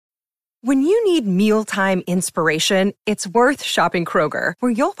When you need mealtime inspiration, it's worth shopping Kroger,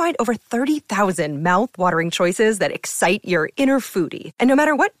 where you'll find over 30,000 mouth-watering choices that excite your inner foodie. And no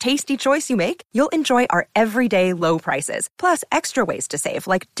matter what tasty choice you make, you'll enjoy our everyday low prices, plus extra ways to save,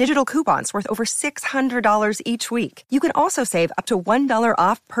 like digital coupons worth over $600 each week. You can also save up to $1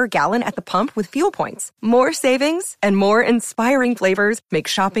 off per gallon at the pump with fuel points. More savings and more inspiring flavors make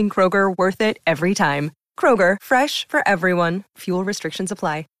shopping Kroger worth it every time. Kroger, fresh for everyone. Fuel restrictions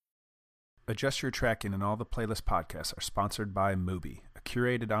apply. Adjust Your Tracking and all the playlist podcasts are sponsored by Mubi, a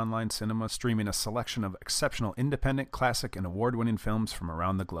curated online cinema streaming a selection of exceptional independent, classic, and award-winning films from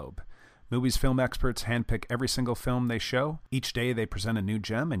around the globe. Mubi's film experts handpick every single film they show. Each day they present a new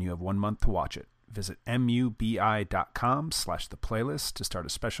gem, and you have 1 month to watch it. Visit mubi.com/theplaylist to start a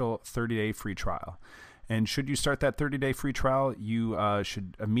special 30-day free trial. And should you start that 30-day free trial, you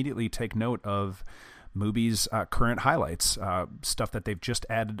should immediately take note of Mubi's current highlights, stuff that they've just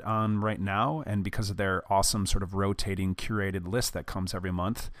added on right now, and because of their awesome sort of rotating curated list that comes every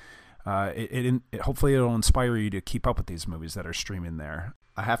month, hopefully it'll inspire you to keep up with these movies that are streaming there.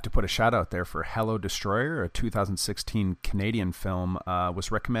 I have to put a shout out there for Hello Destroyer, a 2016 Canadian film,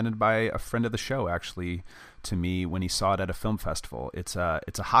 was recommended by a friend of the show actually to me when he saw it at a film festival. It's a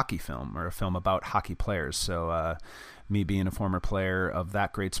hockey film, or a film about hockey players, so me being a former player of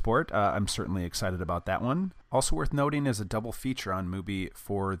that great sport, I'm certainly excited about that one. Also worth noting is a double feature on Mubi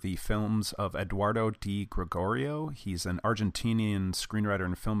for the films of Eduardo Di Gregorio. He's an Argentinian screenwriter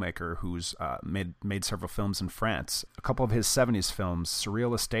and filmmaker who's made several films in France. A couple of his 70s films,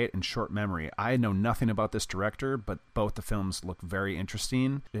 Surreal Estate and Short Memory. I know nothing about this director, but both the films look very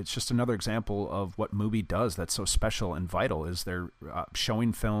interesting. It's just another example of what Mubi does that's so special and vital, is they're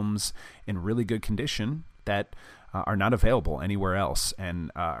showing films in really good condition that are not available anywhere else,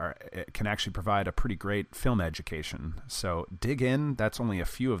 and can actually provide a pretty great film education. So dig in. That's only a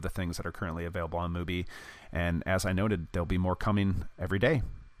few of the things that are currently available on Mubi, and as I noted, there'll be more coming every day.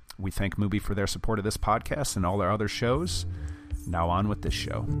 We thank Mubi for their support of this podcast and all their other shows. Now on with this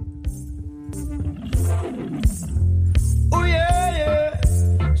show. Oh yeah, yeah,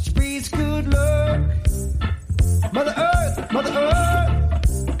 spreads good luck. Mother Earth, Mother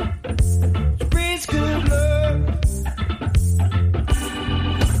Earth, spreads good luck.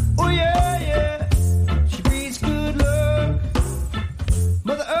 Oh yeah, yeah, she breathes good luck.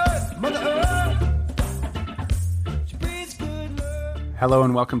 Mother Earth, Mother Earth, she breathes good luck. Hello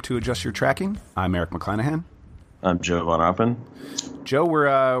and welcome to Adjust Your Tracking. I'm Eric McClanahan. I'm Joe Von Oppen. Joe,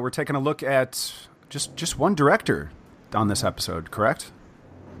 we're taking a look at just one director on this episode, correct?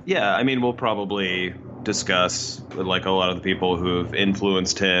 Yeah, I mean, we'll probably discuss like a lot of the people who've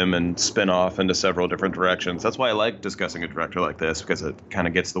influenced him and spin off into several different directions. That's why I like discussing a director like this, because it kind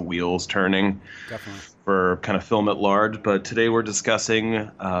of gets the wheels turning. Definitely. For kind of film at large. But today we're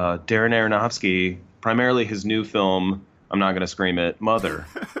discussing Darren Aronofsky, primarily his new film, I'm not going to scream it, Mother.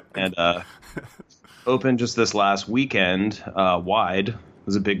 And opened just this last weekend, Wide. It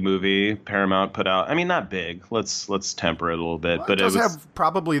was a big movie. Paramount put out. I mean, not big. Let's temper it a little bit. Well, but it does have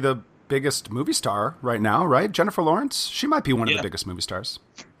probably the biggest movie star right now, right? Jennifer Lawrence. She might be one of the biggest movie stars.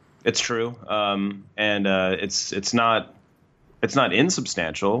 It's true, and it's not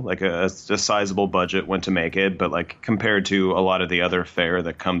insubstantial. Like a sizable budget went to make it, but like compared to a lot of the other fare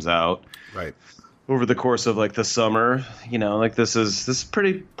that comes out, right, over the course of like the summer, you know, like this is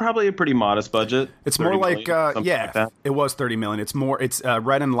probably a pretty modest budget. It's more like like it was 30 million. It's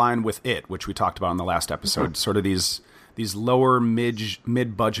right in line with It, which we talked about in the last episode. Sort of these lower mid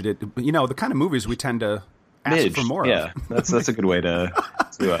budgeted, you know, the kind of movies we tend to ask for more of. That's a good way to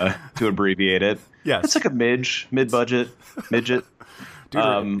abbreviate it. Yes, it's like a mid budget midget.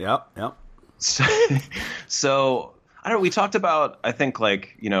 Yep. So I don't know. We talked about, I think,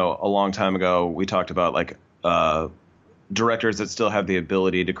 like, you know, a long time ago, we talked about like directors that still have the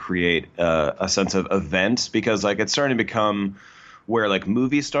ability to create a sense of event, because like it's starting to become where like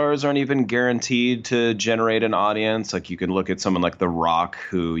movie stars aren't even guaranteed to generate an audience. Like you can look at someone like The Rock,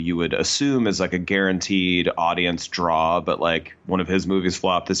 who you would assume is like a guaranteed audience draw, but like one of his movies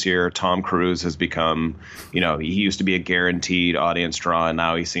flopped this year. Tom Cruise has become, you know, he used to be a guaranteed audience draw, and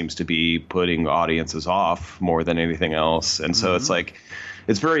now he seems to be putting audiences off more than anything else. And so it's like,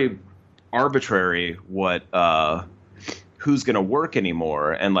 it's very arbitrary what who's going to work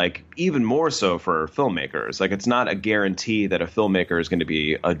anymore, and like even more so for filmmakers. Like it's not a guarantee that a filmmaker is going to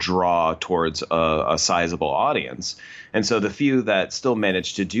be a draw towards a sizable audience. And so the few that still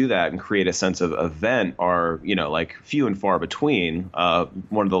manage to do that and create a sense of event are, you know, like few and far between.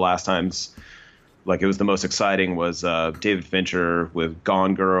 One of the last times like it was the most exciting was David Fincher with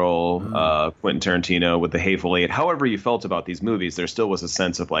Gone Girl, Quentin Tarantino with The Hateful Eight. However you felt about these movies, there still was a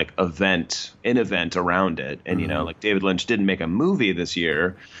sense of like event around it. And, you know, like David Lynch didn't make a movie this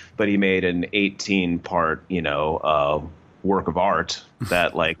year, but he made an 18-part, work of art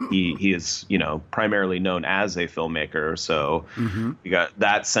that like he is, primarily known as a filmmaker. So you got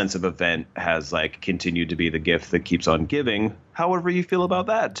that sense of event has like continued to be the gift that keeps on giving. However you feel about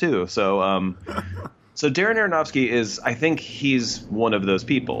that too. So, so Darren Aronofsky is, I think he's one of those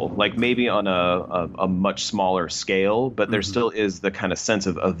people, like maybe on a much smaller scale, but there still is the kind of sense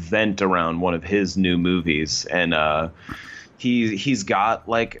of event around one of his new movies. And, he's got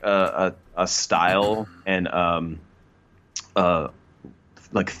like a style and,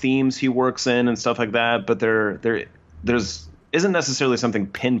 like themes he works in and stuff like that, but there's isn't necessarily something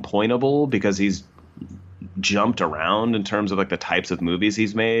pinpointable because he's jumped around in terms of like the types of movies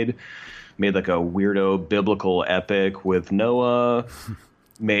he's made like a weirdo biblical epic with Noah,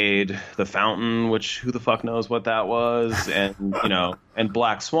 made The Fountain, which who the fuck knows what that was, and and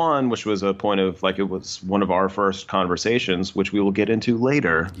Black Swan, which was a point of like it was one of our first conversations, which we will get into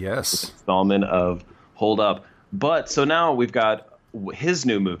later. Yes, installment of Hold Up. But so now we've got his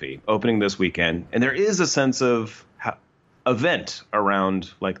new movie opening this weekend, and there is a sense of event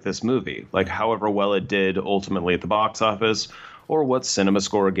around like this movie, like however well it did ultimately at the box office or what cinema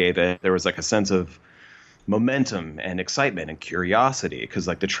score gave it. There was like a sense of momentum and excitement and curiosity because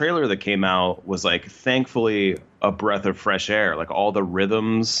like the trailer that came out was like thankfully a breath of fresh air. Like all the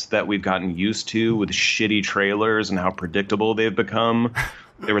rhythms that we've gotten used to with shitty trailers and how predictable they've become.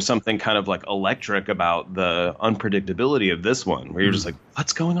 There was something kind of like electric about the unpredictability of this one where you're just like,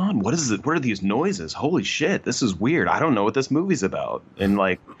 what's going on? What is it? What are these noises? Holy shit, this is weird. I don't know what this movie's about. And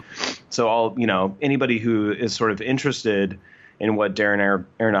like, so anybody who is sort of interested in what Darren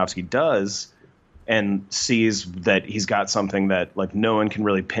Aronofsky does and sees that he's got something that like no one can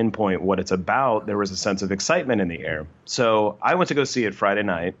really pinpoint what it's about, there was a sense of excitement in the air. So I went to go see it Friday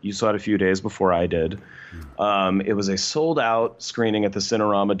night. You saw it a few days before I did. It was a sold-out screening at the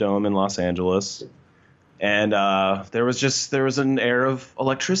Cinerama Dome in Los Angeles. And there was an air of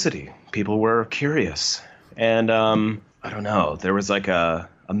electricity. People were curious. And I don't know, there was like a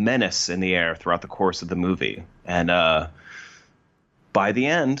menace in the air throughout the course of the movie. And by the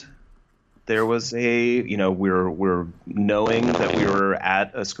end, there was we're knowing that we were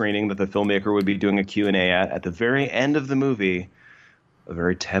at a screening that the filmmaker would be doing a Q&A at the very end of the movie, a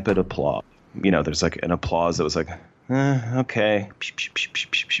very tepid applause. There's like an applause that was like, okay.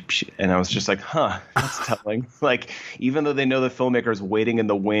 And I was just like, that's telling. Like, even though they know the filmmaker's waiting in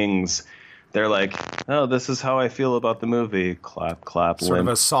the wings, they're like, oh, this is how I feel about the movie. Clap, clap. Sort of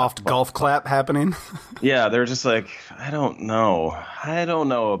a soft golf clap happening. Yeah, they're just like, I don't know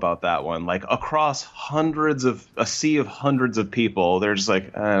about that one. Like across a sea of hundreds of people, they're just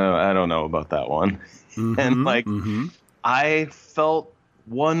like, I don't know about that one. And like, I felt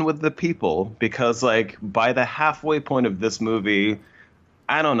one with the people because like by the halfway point of this movie,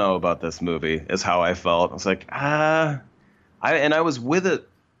 I don't know about this movie is how I felt. I was like, I was with it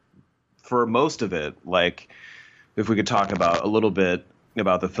for most of it. Like if we could talk about a little bit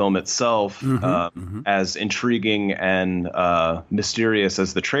about the film itself, as intriguing and mysterious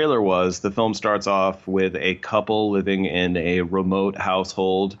as the trailer was, the film starts off with a couple living in a remote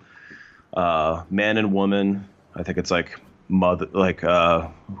household, man and woman. I think it's like mother, like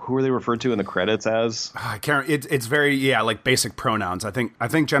who are they referred to in the credits as? I can't. It's very like basic pronouns. I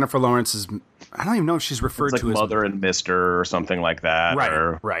think Jennifer Lawrence is. I don't even know if she's referred like to mother as and Mister or something like that.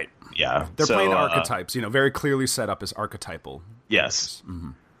 Right. Right. Yeah. They're playing archetypes. Very clearly set up as archetypal. Yes.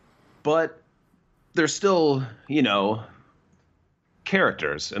 But they're still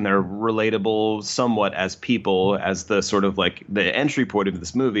characters, and they're relatable somewhat as people, as the sort of like the entry point of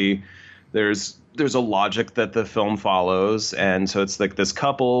this movie. There's a logic that the film follows, and so it's like this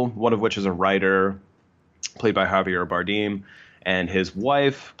couple, one of which is a writer, played by Javier Bardem, and his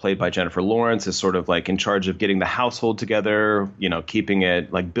wife, played by Jennifer Lawrence, is sort of like in charge of getting the household together, keeping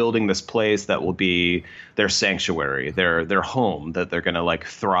it, like building this place that will be their sanctuary, their home that they're going to like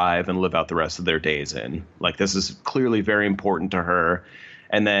thrive and live out the rest of their days in. Like this is clearly very important to her.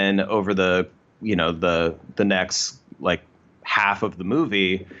 And then over the next like half of the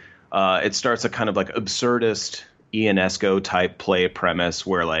movie, it starts a kind of like absurdist Ionesco type play premise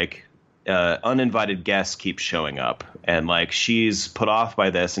where like uninvited guests keep showing up, and like she's put off by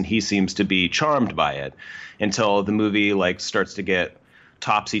this and he seems to be charmed by it until the movie like starts to get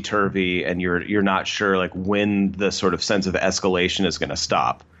topsy-turvy and you're not sure like when the sort of sense of escalation is going to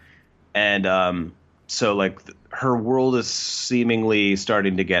stop. And so like her world is seemingly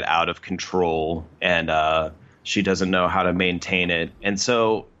starting to get out of control, and she doesn't know how to maintain it. And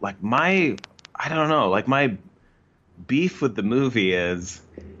so like I don't know, like my beef with the movie is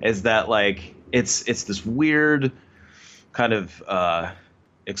that like it's this weird kind of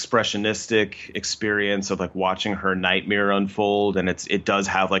expressionistic experience of like watching her nightmare unfold, and it does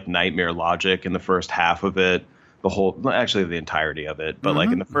have like nightmare logic in the first half of it, actually the entirety of it, but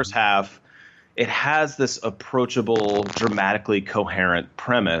like in the first half it has this approachable, dramatically coherent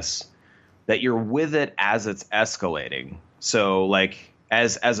premise that you're with it as it's escalating. So like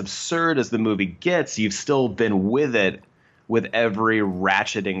as absurd as the movie gets, you've still been with it with every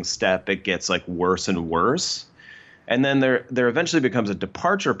ratcheting step. It gets like worse and worse. And then there eventually becomes a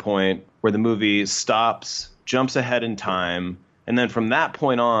departure point where the movie stops, jumps ahead in time, and then from that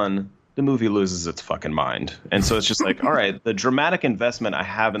point on, the movie loses its fucking mind. And so it's just like, all right, the dramatic investment I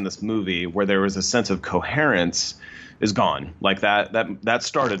have in this movie where there was a sense of coherence is gone. Like that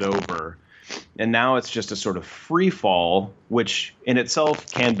started over. And now it's just a sort of free fall, which in itself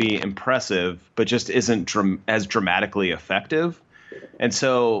can be impressive, but just isn't as dramatically effective. And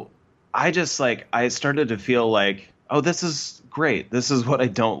so I started to feel like, oh, this is great. This is what I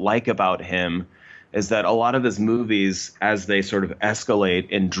don't like about him, is that a lot of his movies, as they sort of escalate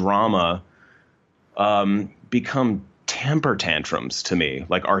in drama, become temper tantrums to me,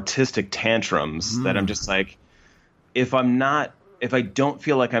 like artistic tantrums that I'm just like, if I don't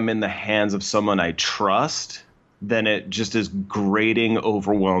feel like I'm in the hands of someone I trust, then it just is grating,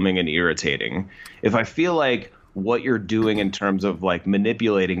 overwhelming, and irritating. If I feel like what you're doing in terms of like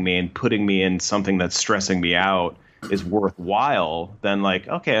manipulating me and putting me in something that's stressing me out is worthwhile, then like,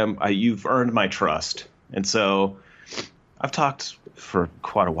 okay, you've earned my trust. And so I've talked for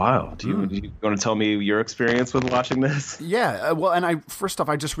quite a while. Do you want to tell me your experience with watching this? Yeah. Well, and first off,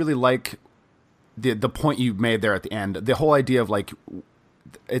 I just really like the point you made there at the end. The whole idea of like,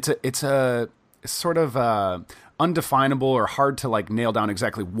 it's a sort of undefinable or hard to like nail down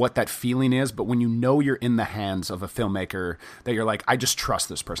exactly what that feeling is. But when you know you're in the hands of a filmmaker, that you're like, I just trust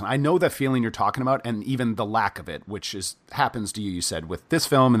this person. I know that feeling you're talking about, and even the lack of it, which happens to you said, with this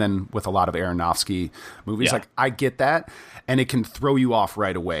film and then with a lot of Aronofsky movies. Yeah. Like, I get that. And it can throw you off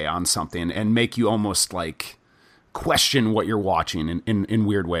right away on something and make you almost like question what you're watching in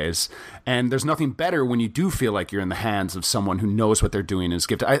weird ways. And there's nothing better when you do feel like you're in the hands of someone who knows what they're doing and is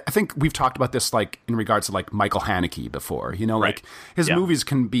gifted. I think we've talked about this like in regards to like Michael Haneke before, you know, right. Like his movies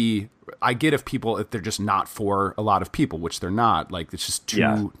can be, I get if they're just not for a lot of people, which they're not, like it's just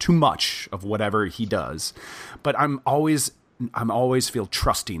too much of whatever he does. But I'm always feel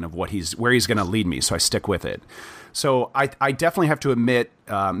trusting of where he's going to lead me. So I stick with it. So I definitely have to admit,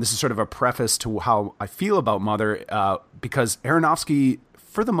 this is sort of a preface to how I feel about Mother, because Aronofsky,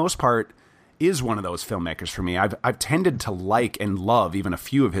 for the most part, is one of those filmmakers for me. I've tended to like and love even a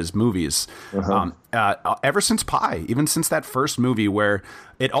few of his movies, ever since Pi, even since that first movie where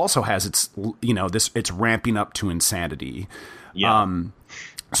it also has its ramping up to insanity. Yeah.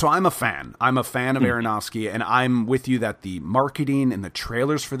 So I'm a fan. I'm a fan of Aronofsky, and I'm with you that the marketing and the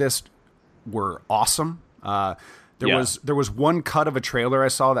trailers for this were awesome. There was one cut of a trailer I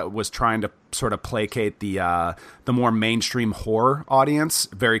saw that was trying to sort of placate the more mainstream horror audience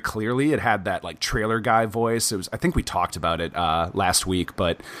very clearly. It had that like trailer guy voice. I think we talked about it last week,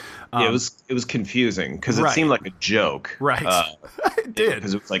 but it was confusing because it seemed like a joke. Right. It did,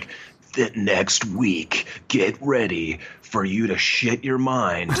 because it was like, that next week, get ready for you to shit your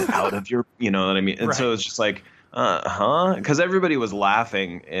mind out of your, you know what I mean? And so it's just like, because everybody was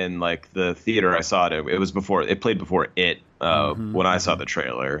laughing in like the theater I saw it. It played before it when I saw the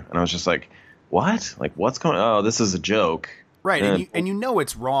trailer, and I was just like, what? Like, what's going on? Oh, this is a joke. Right, and you know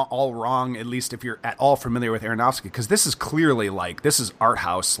it's all wrong, at least if you're at all familiar with Aronofsky, because this is clearly like, this is art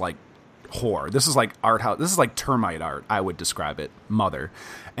house, like, horror. This is like art house. This is like termite art, I would describe it, Mother.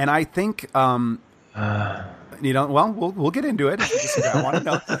 And I think, we'll get into it. I want to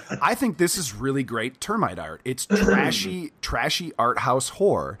know. I think this is really great termite art. It's trashy art house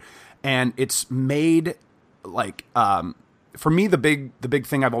horror, and it's made like, for me, the big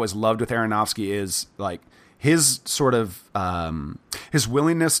thing I've always loved with Aronofsky is like his sort of his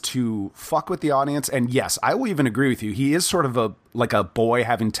willingness to fuck with the audience. And yes, I will even agree with you. He is sort of a boy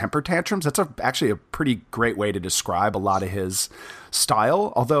having temper tantrums. That's actually a pretty great way to describe a lot of his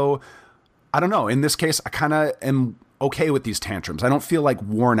style. Although, I don't know, in this case, I kind of am okay with these tantrums. I don't feel like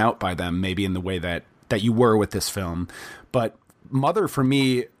worn out by them, maybe in the way that you were with this film. But Mother, for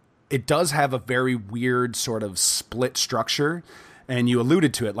me, it does have a very weird sort of split structure. And you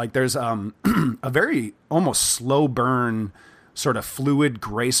alluded to it. Like there's a very almost slow burn sort of fluid,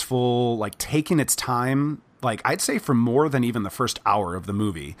 graceful, like taking its time. Like I'd say for more than even the first hour of the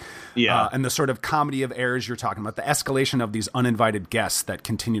movie. Yeah. And the sort of comedy of errors you're talking about, the escalation of these uninvited guests that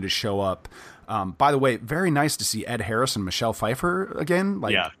continue to show up. By the way, very nice to see Ed Harris and Michelle Pfeiffer again.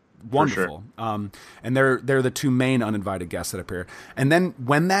 Like, yeah, wonderful. Sure. And they're the two main uninvited guests that appear. And then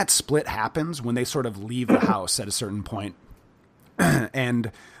when that split happens, when they sort of leave the house at a certain point,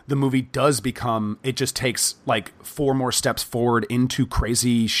 and the movie does become, it just takes like 4 more steps forward into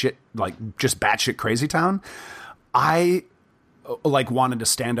crazy shit, like just batshit crazy town. I like wanted to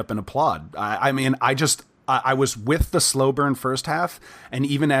stand up and applaud. I mean, I was with the slow burn first half, and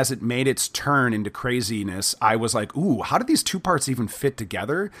even as it made its turn into craziness, I was like, ooh, how do these two parts even fit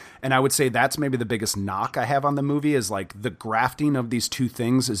together? And I would say that's maybe the biggest knock I have on the movie is like the grafting of these two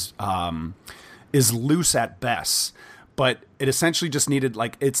things is loose at best. But it essentially just needed,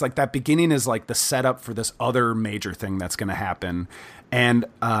 like, it's like that beginning is like the setup for this other major thing that's going to happen. And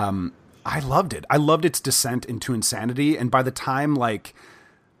I loved it. I loved its descent into insanity. And by the time, like,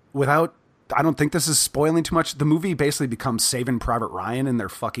 I don't think this is spoiling too much, the movie basically becomes Saving Private Ryan in their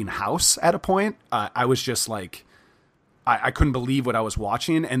fucking house at a point. I was just like, I couldn't believe what I was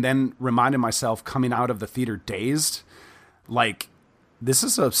watching. And then reminded myself coming out of the theater dazed, like, this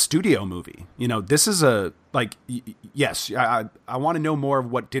is a studio movie. You know, this is a, like, yes, I want to know more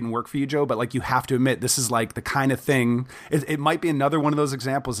of what didn't work for you, Joe, but like, you have to admit, this is like the kind of thing, it might be another one of those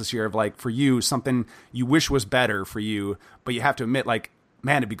examples this year of like, for you, something you wish was better for you, but you have to admit, like,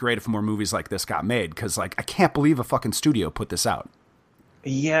 man, it'd be great if more movies like this got made. Cause like, I can't believe a fucking studio put this out.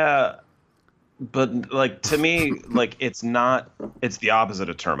 Yeah. But like, to me, like, it's the opposite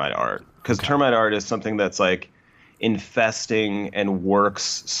of termite art. Cause termite art is something that's like, infesting and works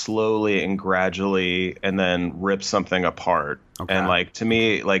slowly and gradually and then rips something apart. Okay. And like, to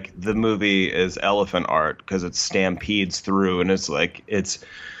me, like, the movie is elephant art because it stampedes through, and it's like it's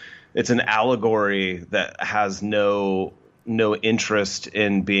an allegory that has no interest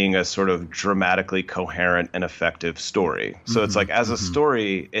in being a sort of dramatically coherent and effective story. So it's like, as a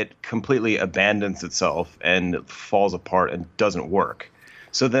story, it completely abandons itself and falls apart and doesn't work.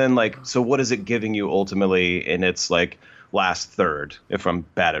 So then, like, so what is it giving you ultimately in its, like, last third, if I'm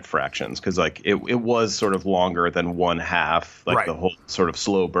bad at fractions? Because, like, it was sort of longer than one half, like, right, the whole sort of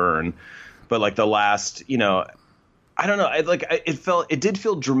slow burn. But, like, the last, you know, I don't know. It did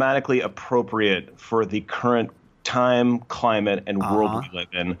feel dramatically appropriate for the current time, climate, and world we live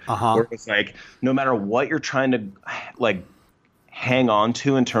in. Where it's like, no matter what you're trying to, like, hang on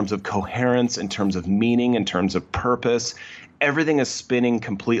to in terms of coherence, in terms of meaning, in terms of purpose, everything is spinning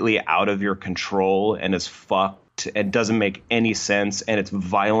completely out of your control and is fucked and doesn't make any sense, and it's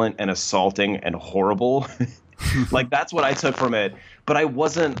violent and assaulting and horrible. Like, that's what I took from it. But I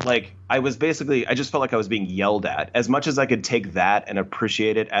wasn't like, I just felt like I was being yelled at. As much as I could take that and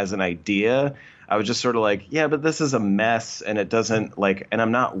appreciate it as an idea, I was just sort of like, yeah, but this is a mess, and it doesn't, like, and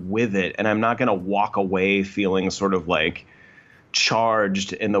I'm not with it, and I'm not going to walk away feeling sort of like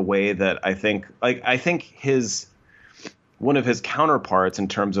charged in the way that I think one of his counterparts in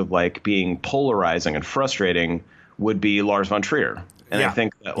terms of like being polarizing and frustrating would be Lars von Trier. And I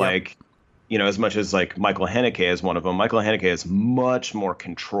think that, like, you know, as much as like Michael Haneke is one of them, Michael Haneke is much more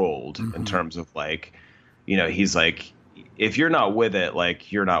controlled in terms of like, you know, he's like, if you're not with it,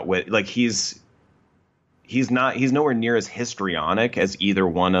 like, you're not with, like, he's nowhere near as histrionic as either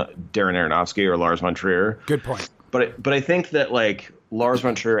one, Darren Aronofsky or Lars von Trier. Good point. But I think that, like, Lars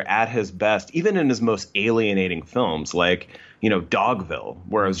von Trier at his best, even in his most alienating films, like, you know, Dogville,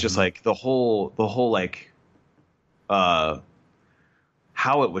 where it was just like the whole like how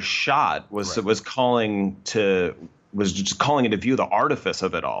it was shot was just calling into view the artifice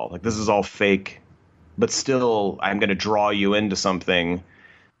of it all. Like, this is all fake, but still I'm going to draw you into something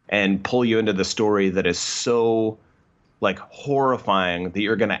and pull you into the story that is so, like, horrifying that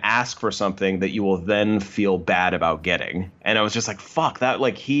you're going to ask for something that you will then feel bad about getting. And I was just like, fuck that.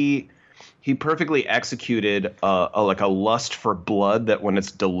 Like, he perfectly executed a lust for blood that when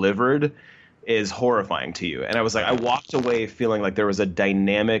it's delivered is horrifying to you. And I was like, I walked away feeling like there was a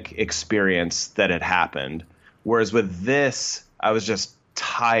dynamic experience that had happened. Whereas with this, I was just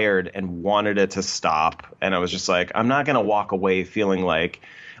tired and wanted it to stop. And I was just like, I'm not going to walk away feeling like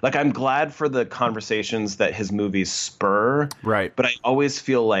I'm glad for the conversations that his movies spur. Right. But I always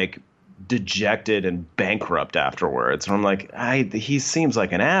feel like dejected and bankrupt afterwards. And I'm like, he seems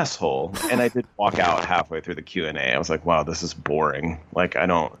like an asshole. And I did walk out halfway through the Q&A. I was like, wow, this is boring. Like,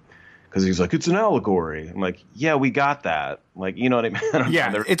 because he's like, it's an allegory. I'm like, yeah, we got that. Like, you know what I mean? I don't Yeah,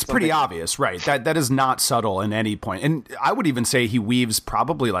 know. it's pretty obvious, right? That is not subtle in any point. And I would even say he weaves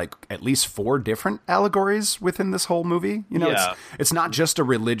probably like at least 4 different allegories within this whole movie. You know, Yeah. it's not just a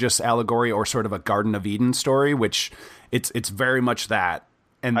religious allegory or sort of a Garden of Eden story, which it's very much that.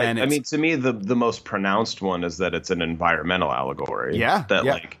 And then I mean, to me, the most pronounced one is that it's an environmental allegory. Yeah, That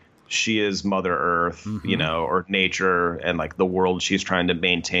yeah. like she is Mother Earth, you know, or nature, and like the world she's trying to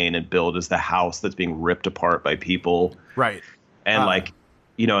maintain and build is the house that's being ripped apart by people. right. And like,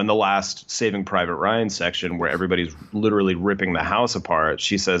 you know, in the last Saving Private Ryan section where everybody's literally ripping the house apart,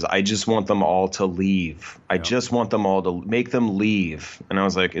 she says, I just want them all to leave. I just want them all to make them leave. And I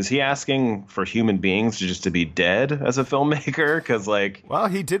was like, is he asking for human beings to be dead as a filmmaker? Because like, Well,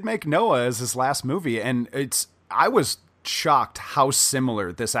 he did make Noah as his last movie, and I was shocked how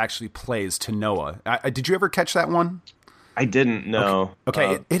similar this actually plays to Noah. Did you ever catch that one? I didn't know.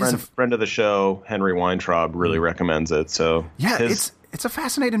 Okay, it is a friend of the show, Henry Weintraub, really recommends it. So Yeah, it's a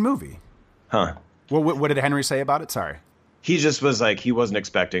fascinating movie. huh. Well, what did Henry say about it? Sorry. He just was like, he wasn't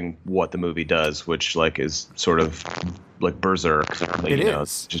expecting what the movie does, which like is sort of like Berserk. Like, It you know,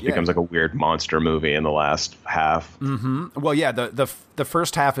 is, it just yeah. becomes like a weird monster movie in the last half. Well, yeah, the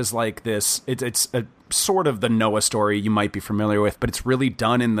first half is like this. It's a sort of the Noah story you might be familiar with, but it's really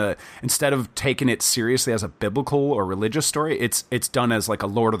done instead of taking it seriously as a biblical or religious story, it's done as like a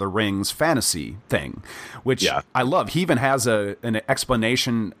Lord of the Rings fantasy thing, which Yeah. I love. He even has an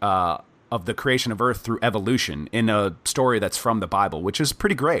explanation of the creation of Earth through evolution in a story that's from the Bible, which is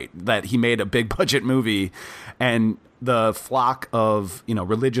pretty great. That he made a big budget movie, and the flock of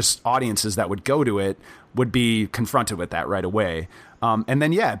religious audiences that would go to it would be confronted with that right away. And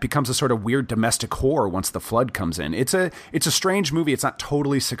then, yeah, it becomes a sort of weird domestic horror once the flood comes in. It's a strange movie. It's not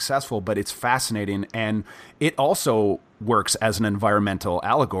totally successful, but it's fascinating. And it also works as an environmental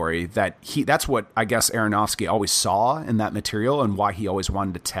allegory that's what I guess Aronofsky always saw in that material and why he always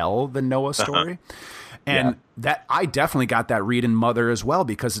wanted to tell the Noah story. And that I definitely got that read in Mother as well,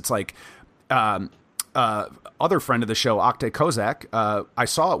 because it's like, other friend of the show, Okta Kozak, I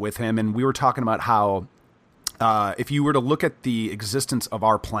saw it with him, and we were talking about how if you were to look at the existence of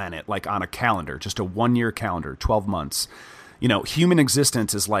our planet, like on a calendar, just a 1-year calendar, 12 months, human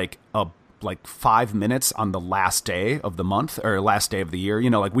existence is like 5 minutes on the last day of the month or last day of the year.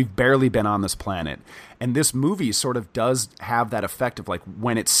 Like we've barely been on this planet. And this movie sort of does have that effect of like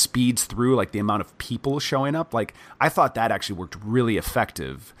when it speeds through, like the amount of people showing up. Like I thought that actually worked really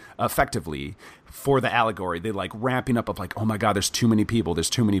effectively for the allegory. They like ramping up of like, oh my God, there's too many people.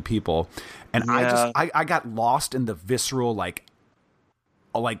 And Yeah. I got lost in the visceral, like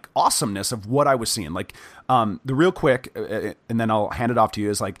awesomeness of what I was seeing. Like, the real quick, and then I'll hand it off to you,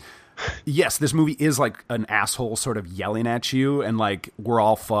 is like, yes, this movie is like an asshole sort of yelling at you and like, we're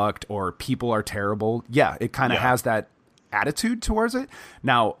all fucked or people are terrible. Yeah, it kind of has that attitude towards it.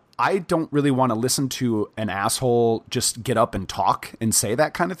 Now, I don't really want to listen to an asshole just get up and talk and say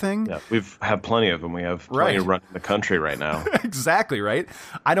that kind of thing. Yeah, we've had plenty of them. We have plenty running the country right now. Exactly, right?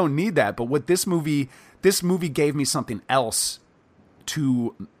 I don't need that. But what this movie gave me something else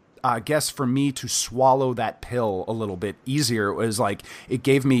to, I guess, for me to swallow that pill a little bit easier. It was like, it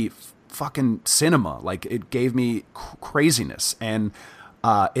gave me fucking cinema. Like it gave me craziness. And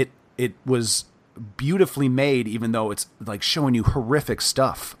it was beautifully made, even though it's like showing you horrific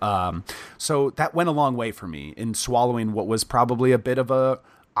stuff. So that went a long way for me in swallowing what was probably a bit of a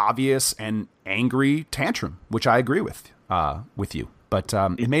obvious and angry tantrum, which I agree with you. But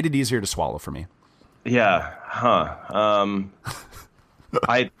it made it easier to swallow for me. Yeah. Huh.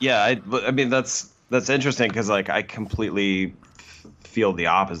 I mean, that's interesting, because like I completely feel the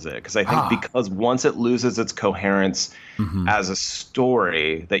opposite, because I think because once it loses its coherence as a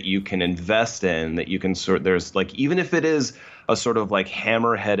story that you can invest in, that you can there's like, even if it is a sort of like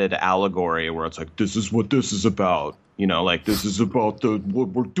hammer-headed allegory where it's like, this is what this is about, like this is about what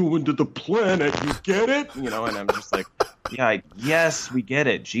we're doing to the planet, you get it, and I'm just like, yes, we get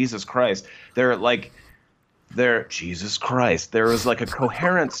it, Jesus Christ. Jesus Christ. There was like a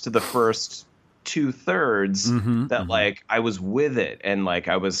coherence to the first 2/3 that like I was with it, and like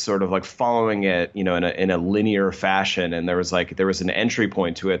I was sort of like following it, in a linear fashion. And there was an entry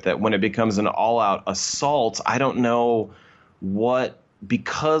point to it that when it becomes an all-out assault, I don't know what,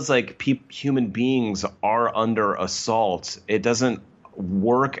 because like human beings are under assault, it doesn't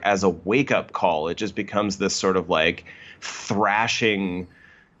work as a wake-up call. It just becomes this sort of like thrashing,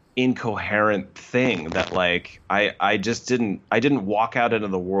 incoherent thing that like I didn't walk out into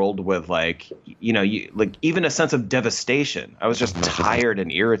the world with like like even a sense of devastation. I was just tired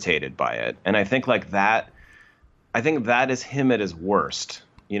and irritated by it. And I think that is him at his worst,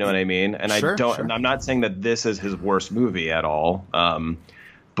 You know what I mean? And Sure, I don't. sure. I'm not saying that this is his worst movie at all.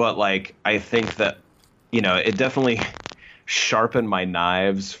 But like, I think that, you know, it definitely sharpened my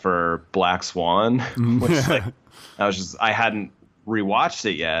knives for Black Swan, which like I hadn't rewatched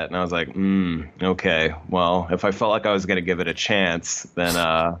it yet, and I was like, okay, well, if I felt like I was going to give it a chance, then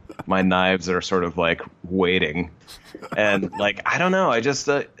my knives are sort of like waiting. And like, I don't know, I just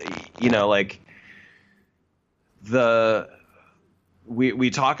you know, like we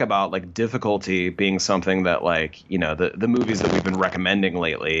talk about like difficulty being something that, like, you know, the movies that we've been recommending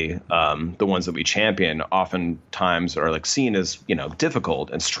lately, the ones that we champion, oftentimes are like seen as, you know, difficult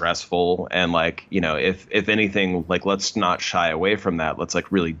and stressful. And like, you know, if anything, like, let's not shy away from that. Let's like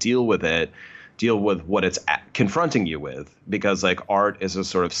really deal with what it's confronting you with, because like art is a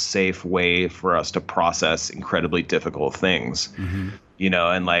sort of safe way for us to process incredibly difficult things, you know,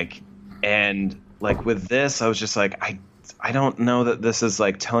 and like with this, I was just like, I don't know that this is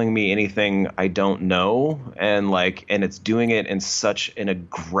like telling me anything I don't know. And like, and it's doing it in such an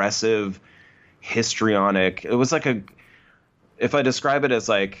aggressive, histrionic, it was like if I describe it as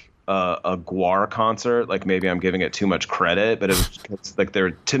like a Gwar concert, like maybe I'm giving it too much credit, but it's like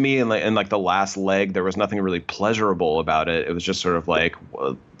there, to me, in like the last leg, there was nothing really pleasurable about it. It was just sort of like,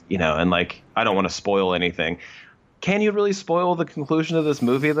 well, you know, and like, I don't want to spoil anything. Can you really spoil the conclusion of this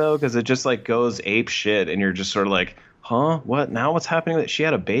movie though? Because it just like goes ape shit, and you're just sort of like, huh? What now? What's happening? That she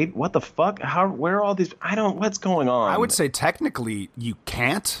had a baby? What the fuck? How? Where are all these? What's going on? I would say technically you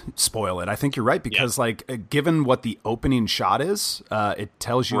can't spoil it. I think you're right, because like given what the opening shot is, it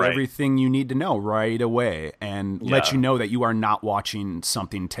tells you everything you need to know right away, and lets you know that you are not watching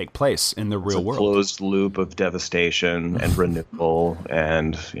something take place in the real world. Closed loop of devastation and renewal,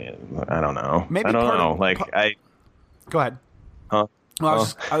 and I don't know. Maybe I don't know. Go ahead. Huh?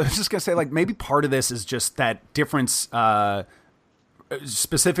 Well, I was just gonna say, like, maybe part of this is just that difference,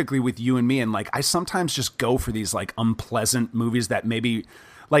 specifically with you and me, and like, I sometimes just go for these like unpleasant movies that maybe,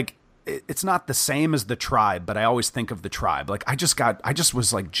 like, it's not the same as The Tribe, but I always think of The Tribe. Like, I just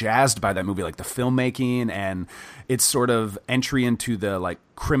was like jazzed by that movie, like the filmmaking and its sort of entry into the like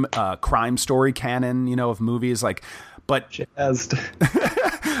crime story canon, you know, of movies, like. But jazzed.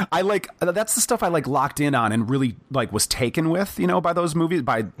 I like, that's the stuff I like locked in on and really like was taken with, you know, by those movies,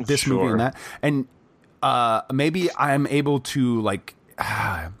 by this movie and that. And maybe I'm able to like,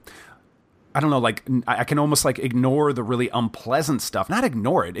 I don't know, like I can almost like ignore the really unpleasant stuff. Not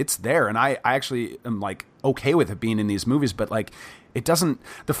ignore it, it's there. And I actually am like okay with it being in these movies, but like it doesn't,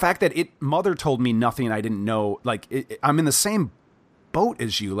 the fact that Mother told me nothing I didn't know, like I'm in the same boat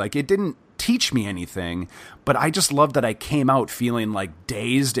as you. Like it didn't teach me anything, but I just love that I came out feeling like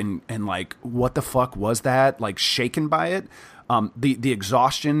dazed and like, what the fuck was that? Like shaken by it. The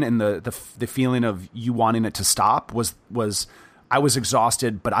exhaustion and the feeling of you wanting it to stop was I was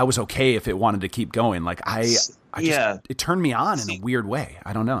exhausted, but I was okay if it wanted to keep going. Like it turned me on in a weird way.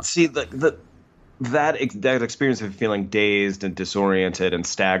 I don't know. See, that experience of feeling dazed and disoriented and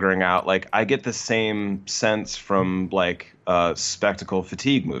staggering out, like I get the same sense from like spectacle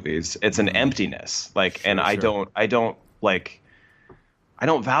fatigue movies. It's an emptiness, like, and I don't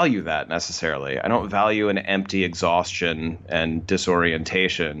value that necessarily. I don't value an empty exhaustion and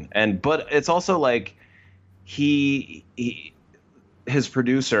disorientation. But it's also like his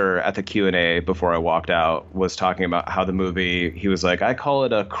producer at the Q&A before I walked out was talking about how the movie, he was like, I call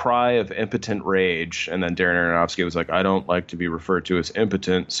it a cry of impotent rage. And then Darren Aronofsky was like, I don't like to be referred to as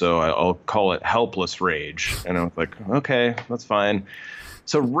impotent, so I'll call it helpless rage. And I was like, okay, that's fine.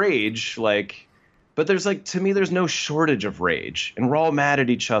 So rage, like, but there's like, to me, there's no shortage of rage, and we're all mad at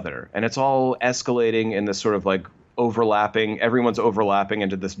each other, and it's all escalating in this sort of like everyone's overlapping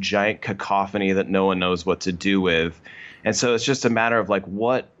into this giant cacophony that no one knows what to do with. And so it's just a matter of like,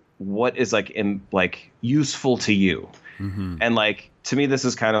 what is like useful to you. Mm-hmm. And like, to me, this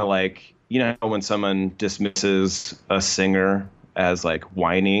is kind of like, you know, when someone dismisses a singer as like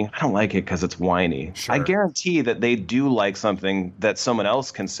whiny, I don't like it because it's whiny. Sure. I guarantee that they do like something that someone else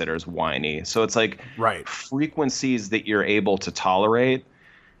considers whiny. So it's like frequencies that you're able to tolerate.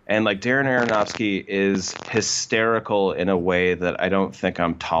 And like Darren Aronofsky is hysterical in a way that I don't think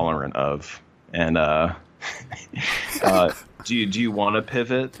I'm tolerant of. And do you want to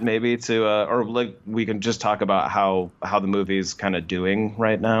pivot maybe to or like we can just talk about how the movie's kind of doing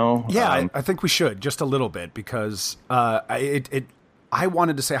right now? Yeah, I think we should just a little bit, because I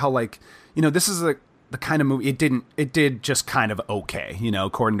wanted to say how, like, you know, this is the kind of movie it did just kind of okay, you know,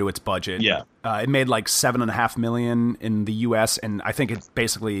 according to its budget. Yeah, it made like $7.5 million in the U.S. and I think it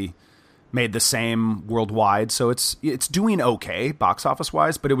basically made the same worldwide, so it's doing okay box office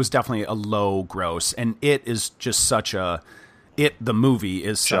wise, but it was definitely a low gross, and it is just such a It the movie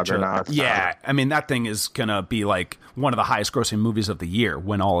is such Juggernaut. yeah. I mean, that thing is gonna be like one of the highest grossing movies of the year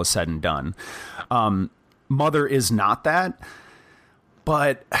when all is said and done. Mother is not that,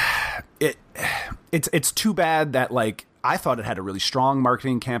 but it's too bad that like I thought it had a really strong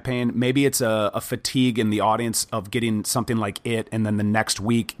marketing campaign. Maybe it's a fatigue in the audience of getting something like it, and then the next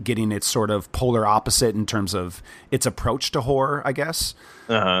week getting its sort of polar opposite in terms of its approach to horror, I guess.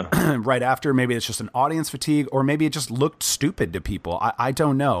 Right after, maybe it's just an audience fatigue, or maybe it just looked stupid to people. I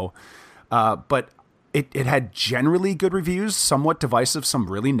don't know. But it had generally good reviews, somewhat divisive, some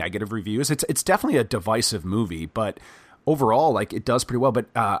really negative reviews. It's definitely a divisive movie, but overall, like, it does pretty well. But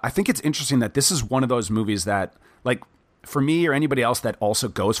I think it's interesting that this is one of those movies that, like, for me or anybody else that also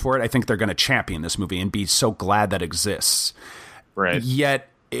goes for it, I think they're going to champion this movie and be so glad that it exists. Right. Yet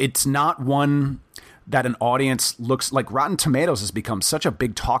it's not one that an audience looks like. Rotten Tomatoes has become such a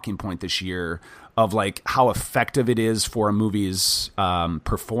big talking point this year of like how effective it is for a movie's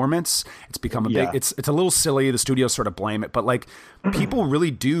performance. It's become a big, it's a little silly. The studios sort of blame it, but like people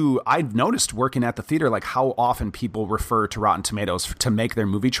really do. I've noticed working at the theater, like how often people refer to Rotten Tomatoes to make their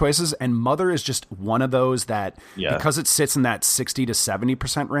movie choices. And Mother is just one of those that because it sits in that 60 to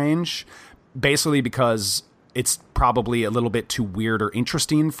 70% range, basically because it's probably a little bit too weird or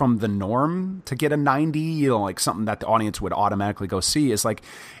interesting from the norm to get a 90, you know, like something that the audience would automatically go see. Is like,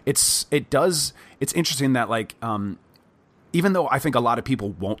 it's interesting that like, even though I think a lot of people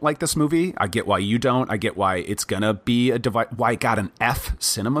won't like this movie, I get why you don't. I get why it's gonna be why it got an F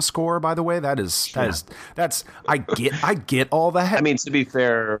cinema score, by the way. That's I get all that. I mean, to be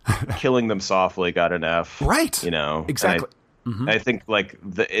fair, Killing Them Softly got an F. Right. You know. Exactly. I think like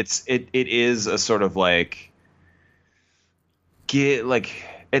it is a sort of like,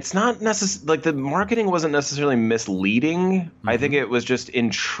 it's not necessarily like the marketing wasn't necessarily misleading. I think it was just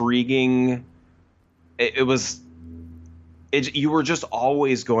intriguing. You were just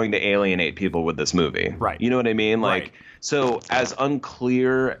always going to alienate people with this movie. Right. You know what I mean? Like, right. So as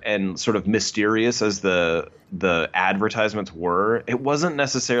unclear and sort of mysterious as the advertisements were, it wasn't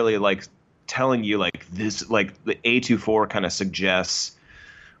necessarily like telling you like this, like the A24 kind of suggests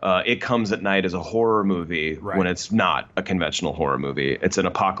It Comes at Night as a horror movie when it's not a conventional horror movie. It's an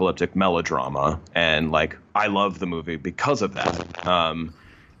apocalyptic melodrama. And like, I love the movie because of that.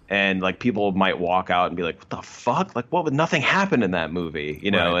 And like people might walk out and be like, what the fuck? Like, what would nothing happen in that movie? You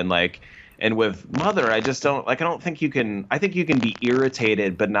know? And like, and with Mother, I just don't like, I think you can be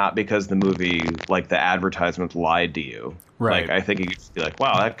irritated, but not because the movie, like the advertisement lied to you. Right. Like, I think you could just be like,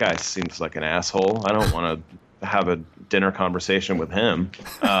 wow, that guy seems like an asshole. I don't want to have a dinner conversation with him.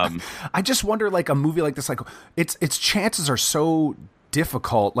 I just wonder, like, a movie like this, like its chances are so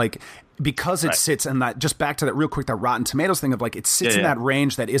difficult, like, because it sits in that, just back to that real quick, that Rotten Tomatoes thing of like, it sits in that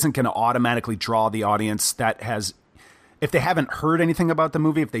range that isn't going to automatically draw the audience that has, if they haven't heard anything about the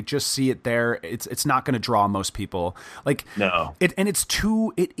movie, if they just see it there, it's not going to draw most people. Like, no, it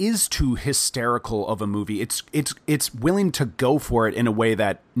is too hysterical of a movie. It's willing to go for it in a way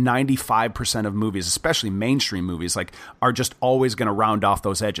that 95% of movies, especially mainstream movies, like, are just always going to round off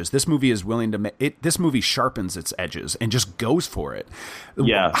those edges. This movie is willing to this movie sharpens its edges and just goes for it.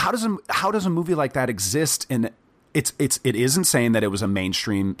 Yeah. How does a movie like that exist? And it isn't saying that it was a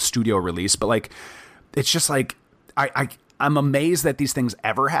mainstream studio release, but like, it's just like, I'm amazed that these things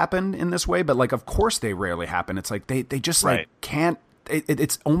ever happen in this way, but like, of course they rarely happen. It's like they just like can't.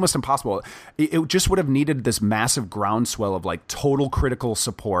 It's almost impossible. It just would have needed this massive groundswell of like total critical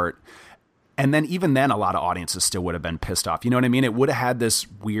support, and then even then, a lot of audiences still would have been pissed off. You know what I mean? It would have had this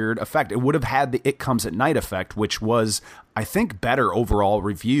weird effect. It would have had the It Comes at Night effect, which was, I think, better overall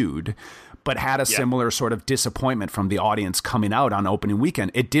reviewed, but had a similar sort of disappointment from the audience coming out on opening weekend.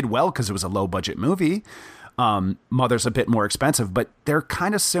 It did well because it was a low budget movie. Mother's a bit more expensive, but they're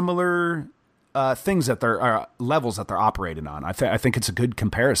kind of similar things that they're levels that they're operating on. I think it's a good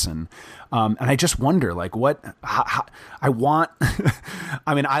comparison, and I just wonder, like, how I want.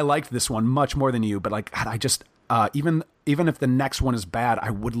 I mean, I liked this one much more than you, but like, I just even if the next one is bad,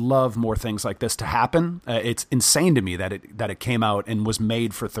 I would love more things like this to happen. It's insane to me that it came out and was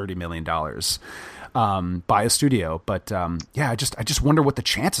made for $30 million. By a studio, but I just wonder what the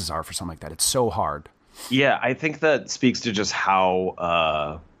chances are for something like that. It's so hard. Yeah, I think that speaks to just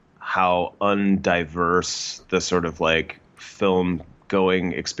how undiverse the sort of like film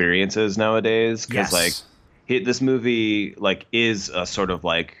going experience is nowadays. Because like this movie like is a sort of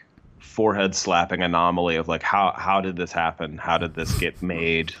like forehead slapping anomaly of like how did this happen? How did this get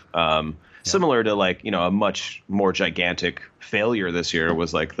made? Similar to like, a much more gigantic failure this year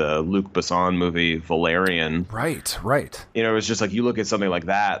was like the Luc Besson movie Valerian. Right. It was just like you look at something like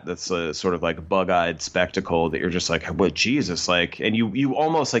that's a sort of like bug-eyed spectacle that you're just like, what, Jesus, like, and you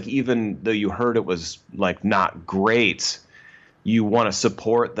almost like, even though you heard it was like not great, you want to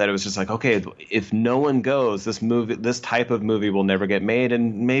support that it was just like, okay, if no one goes, this type of movie will never get made,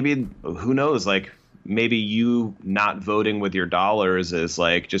 and maybe, who knows, like, maybe you not voting with your dollars is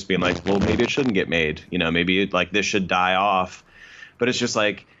like just being like, well, maybe it shouldn't get made. Maybe like this should die off. But it's just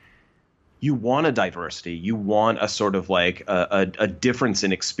like, you want a diversity. You want a sort of like a difference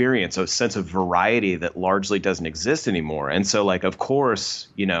in experience, a sense of variety that largely doesn't exist anymore. And so like, of course,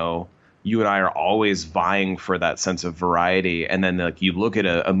 you and I are always vying for that sense of variety. And then like you look at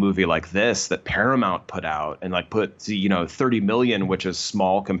a movie like this that Paramount put out and like put, 30 million, which is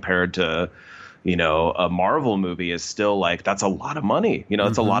small compared to, a Marvel movie, is still like, that's a lot of money.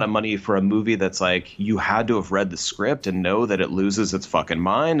 It's a lot of money for a movie that's like, you had to have read the script and know that it loses its fucking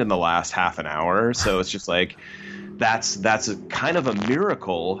mind in the last half an hour. So it's just like, that's a kind of a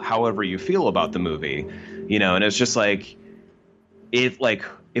miracle, however you feel about the movie, and it's just like, if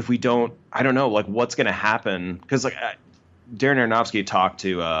we don't, I don't know, like what's going to happen. Cause like Darren Aronofsky talked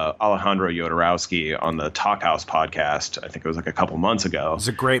to Alejandro Jodorowsky on the Talk House podcast. I think it was like a couple months ago. It was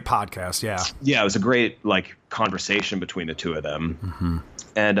a great podcast. Yeah. Yeah. It was a great like conversation between the two of them. Mm-hmm.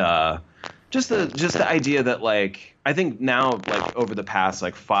 And just the idea that like, I think now like over the past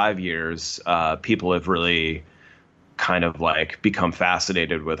like 5 years, people have really kind of like become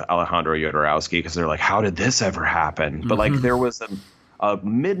fascinated with Alejandro Jodorowsky because they're like, how did this ever happen? But like there was a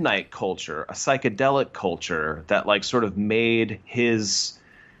midnight culture, a psychedelic culture that like sort of made his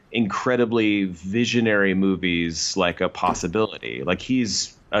incredibly visionary movies like a possibility. Like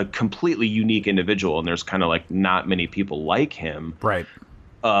he's a completely unique individual and there's kind of like not many people like him. Right.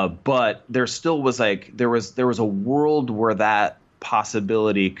 But there still was like, there was a world where that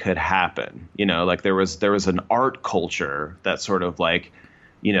possibility could happen. Like there was an art culture that sort of like,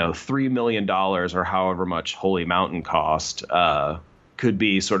 $3 million or however much Holy Mountain cost, could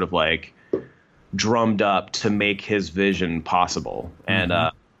be sort of like drummed up to make his vision possible. And,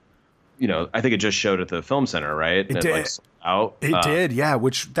 I think it just showed at the Film Center, right? It did. Like, out. It did. Yeah.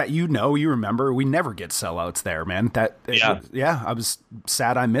 Which that, you remember, we never get sellouts there, man. I was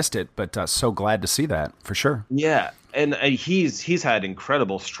sad I missed it, but so glad to see that for sure. Yeah. And he's had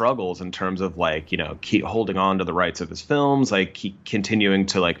incredible struggles in terms of like, keep holding on to the rights of his films, like keep continuing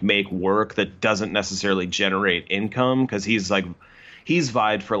to like make work that doesn't necessarily generate income. Cause he's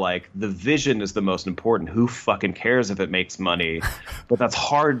vied for like the vision is the most important. Who fucking cares if it makes money? But it's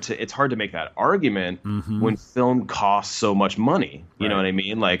hard to make that argument when film costs so much money. You know what I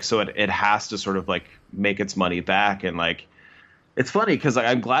mean? Like, so it has to sort of like make its money back. And like, it's funny because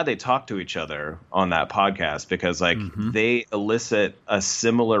I'm glad they talked to each other on that podcast because like they elicit a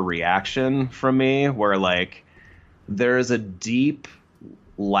similar reaction from me where like there is a deep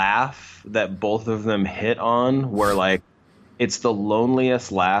laugh that both of them hit on where like, it's the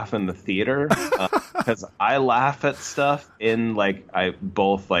loneliest laugh in the theater because I laugh at stuff in like I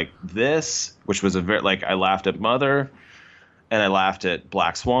both like this, which was a very like I laughed at Mother, and I laughed at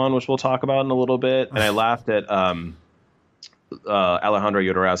Black Swan, which we'll talk about in a little bit, and I laughed at Alejandro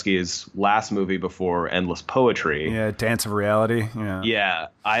Jodorowsky's last movie before Endless Poetry. Yeah, Dance of Reality. Yeah,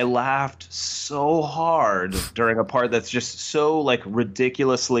 I laughed so hard during a part that's just so like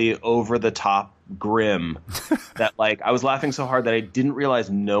ridiculously over the top grim that like I was laughing so hard that I didn't realize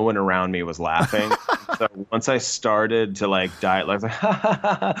no one around me was laughing. So once I started to like die, like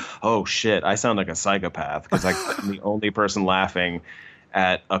oh shit, I sound like a psychopath because I'm the only person laughing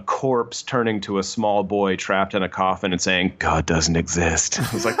at a corpse turning to a small boy trapped in a coffin and saying God doesn't exist.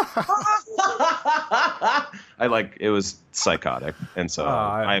 I was like it was psychotic. And so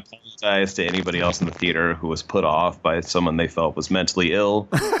I apologize to anybody else in the theater who was put off by someone they felt was mentally ill.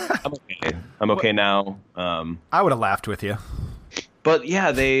 I'm okay now. I would have laughed with you. But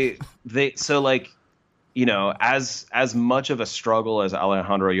yeah, they so like, as much of a struggle as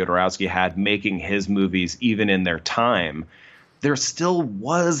Alejandro Jodorowsky had making his movies, even in their time, there still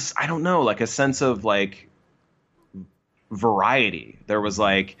was, I don't know, like a sense of like variety. There was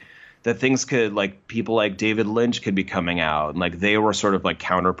like that things could like people like David Lynch could be coming out and like they were sort of like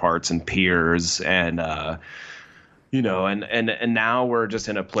counterparts and peers and and now we're just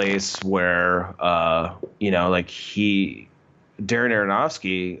in a place where like Darren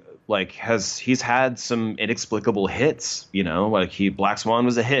Aronofsky like he's had some inexplicable hits, like Black Swan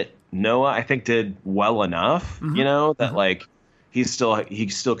was a hit. Noah I think did well enough, that like he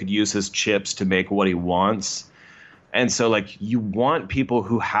still could use his chips to make what he wants. And so, like, you want people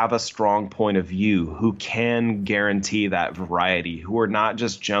who have a strong point of view, who can guarantee that variety, who are not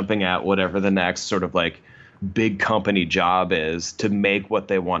just jumping at whatever the next sort of like big company job is to make what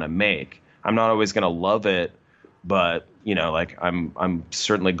they want to make. I'm not always going to love it, but you know, like I'm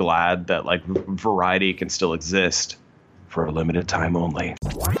certainly glad that like variety can still exist for a limited time only.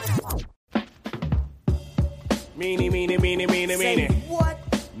 Meanie, meanie, meanie, meanie, meanie. What?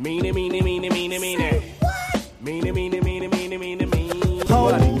 Meanie, meanie, meanie, meanie, meanie. Meanie, meanie, meanie, meanie, meanie, meanie.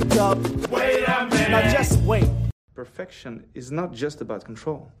 Hold up. Wait a minute. Now just wait. Perfection is not just about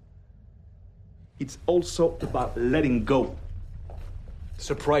control. It's also about letting go.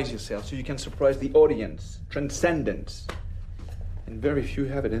 Surprise yourself so you can surprise the audience. Transcendence. And very few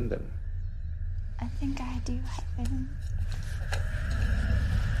have it in them. I think I do have it in.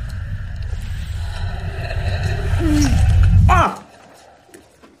 Ah!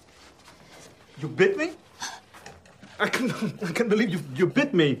 You bit me? I can't believe you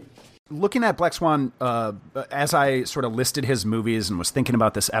bit me. Looking at Black Swan, as I sort of listed his movies and was thinking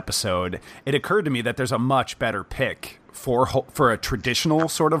about this episode, it occurred to me that there's a much better pick for a traditional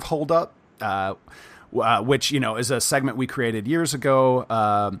sort of hold up, which, you know, is a segment we created years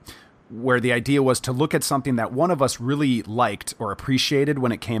ago, where the idea was to look at something that one of us really liked or appreciated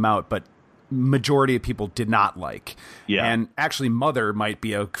when it came out, but majority of people did not like. Yeah. And actually Mother might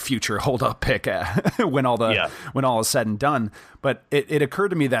be a future hold up pick when all is said and done. But it occurred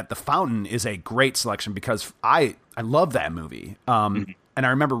to me that The Fountain is a great selection because I love that movie. And I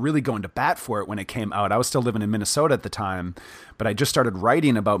remember really going to bat for it when it came out. I was still living in Minnesota at the time, but I just started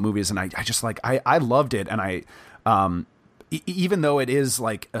writing about movies and I just like, I loved it. And I, even though it is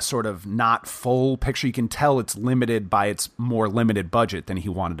like a sort of not full picture, you can tell it's limited by its more limited budget than he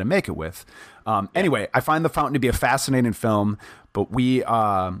wanted to make it with. Anyway, I find The Fountain to be a fascinating film, but we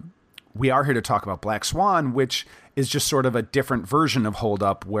are here to talk about Black Swan, which is just sort of a different version of Hold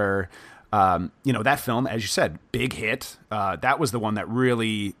Up where, you know, that film, as you said, big hit. That was the one that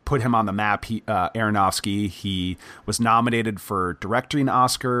really put him on the map. Aronofsky, he was nominated for directing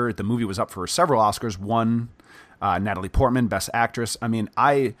Oscar. The movie was up for several Oscars, won Natalie Portman, Best Actress. I mean,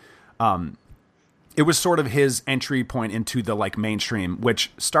 it was sort of his entry point into the like mainstream,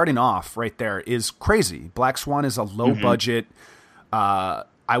 which starting off right there is crazy. Black Swan is a low budget, I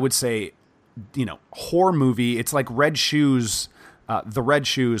would say, you know, horror movie. It's like Red Shoes, The Red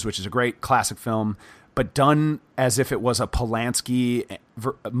Shoes, which is a great classic film, but done as if it was a Polanski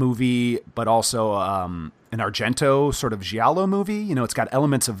movie, but also an Argento sort of giallo movie. You know, it's got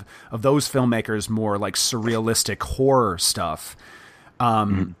elements of those filmmakers, more like surrealistic horror stuff.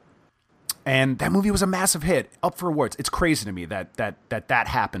 And that movie was a massive hit, up for awards. It's crazy to me that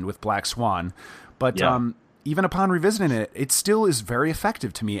happened with Black Swan. But even upon revisiting it, it still is very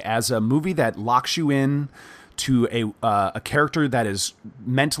effective to me as a movie that locks you in to a character that is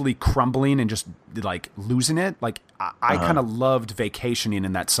mentally crumbling and just like losing it. Like I kind of loved vacationing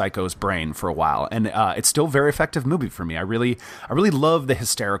in that psycho's brain for a while, and it's still a very effective movie for me. I really love the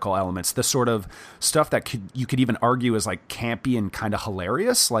hysterical elements, the sort of stuff that you could even argue is like campy and kind of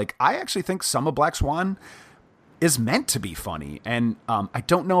hilarious. Like I actually think some of Black Swan is meant to be funny, and I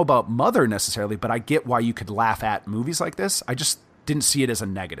don't know about Mother necessarily, but I get why you could laugh at movies like this. I just didn't see it as a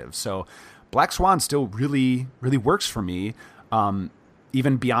negative. So Black Swan still really, really works for me,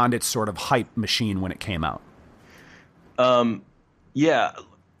 even beyond its sort of hype machine when it came out. Yeah,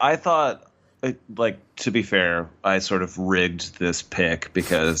 I thought, like, to be fair, I sort of rigged this pick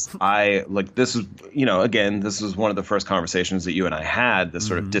because this is, you know, again, this was one of the first conversations that you and I had, this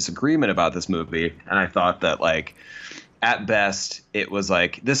sort of disagreement about this movie. And I thought that, like, at best, it was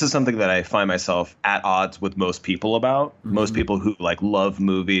like, this is something that I find myself at odds with most people about. Most people who like love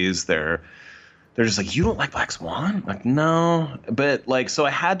movies, they're just like, you don't like Black Swan? Like, no. But like, so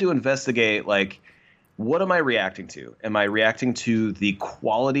I had to investigate, like, what am I reacting to? Am I reacting to the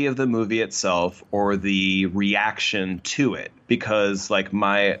quality of the movie itself or the reaction to it? Because like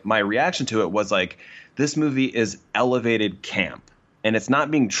my reaction to it was like, this movie is elevated camp. And it's not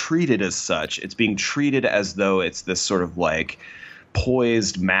being treated as such. It's being treated as though it's this sort of like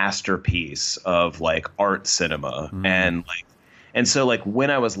poised masterpiece of like art cinema. And so like when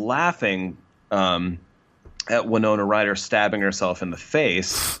I was laughing at Winona Ryder stabbing herself in the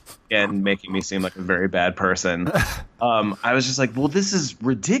face and making me seem like a very bad person, I was just like, well, this is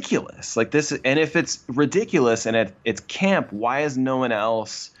ridiculous. Like this, and if it's ridiculous and it's camp, why is no one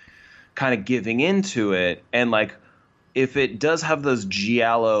else kind of giving into it? And like, if it does have those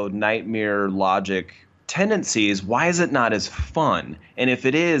giallo nightmare logic tendencies, why is it not as fun? And if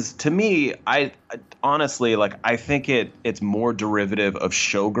it is, to me, I honestly, like, I think it's more derivative of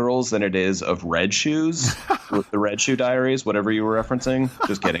Showgirls than it is of Red Shoes, the Red Shoe Diaries, whatever you were referencing.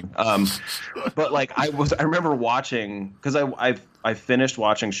 Just kidding. But like, I remember watching, because I finished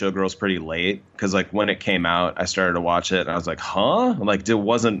watching Showgirls pretty late, because like when it came out, I started to watch it and I was like, huh? Like,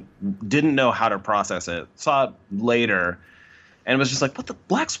 didn't know how to process it. Saw it later. And it was just like, what the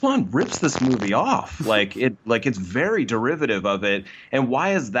Black Swan rips this movie off. It's very derivative of it. And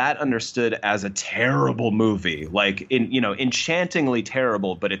why is that understood as a terrible movie? Like, enchantingly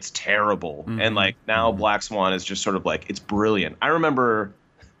terrible, but it's terrible. Mm-hmm. And like now Black Swan is just sort of like, it's brilliant. I remember,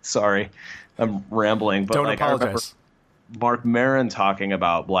 sorry, I'm rambling, but don't like apologize. I remember Mark Maron talking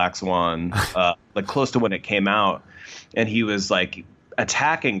about Black Swan, like close to when it came out. And he was like,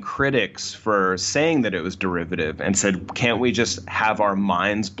 attacking critics for saying that it was derivative and said, can't we just have our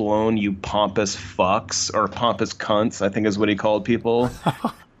minds blown, you pompous fucks, or pompous cunts, I think is what he called people.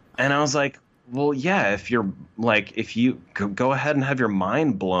 And I was like, well, yeah, if you go ahead and have your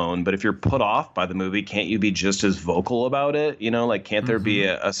mind blown, but if you're put off by the movie, can't you be just as vocal about it? Like, can't there be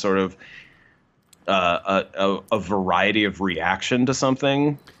a sort of a variety of reaction to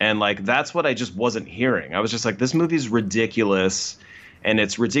something? And like, that's what I just wasn't hearing. I was just like, this movie's ridiculous. And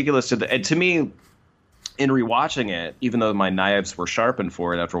it's ridiculous and to me, in rewatching it, even though my knives were sharpened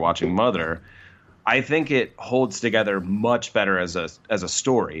for it after watching Mother, I think it holds together much better as a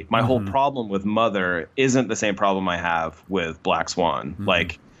story. My whole problem with Mother isn't the same problem I have with Black Swan.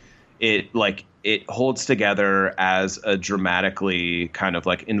 It holds together as a dramatically kind of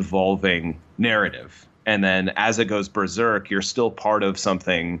like involving narrative. And then as it goes berserk, you're still part of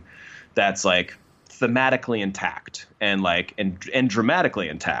something that's like thematically intact and dramatically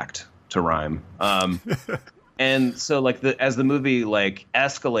intact, to rhyme. And so like as the movie like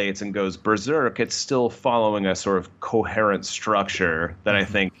escalates and goes berserk, it's still following a sort of coherent structure that I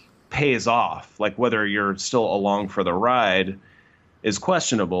think pays off. Like whether you're still along for the ride is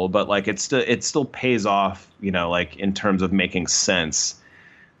questionable, but like it still pays off, like in terms of making sense.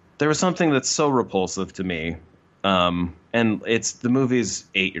 There was something that's so repulsive to me. And the movie's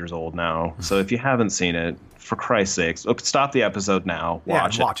 8 years old now. So if you haven't seen it, for Christ's sakes, stop the episode now.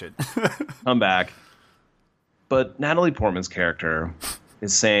 Watch it. Come back. But Natalie Portman's character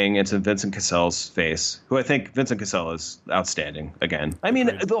is saying into Vincent Cassel's face, who I think Vincent Cassel is outstanding again. I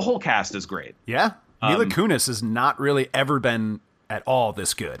mean, the whole cast is great. Yeah. Mila Kunis has not really ever been at all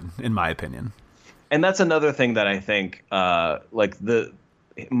this good, in my opinion. And that's another thing that I think, the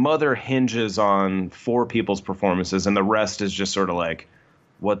Mother hinges on 4 people's performances, and the rest is just sort of like,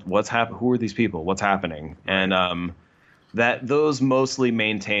 what's happening? Who are these people? What's happening? And that those mostly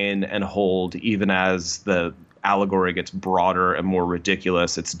maintain and hold, even as the allegory gets broader and more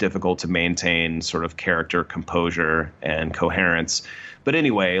ridiculous. It's difficult to maintain sort of character composure and coherence. But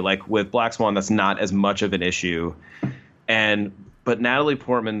anyway, like with Black Swan, that's not as much of an issue. But Natalie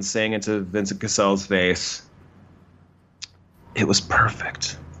Portman saying into Vincent Cassel's face, it was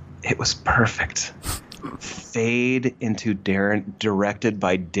perfect. It was perfect. Fade into directed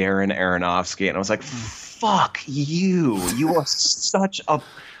by Darren Aronofsky. And I was like, fuck you. You are such a,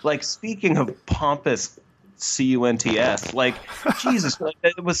 like, speaking of pompous CUNTS, like, Jesus, like,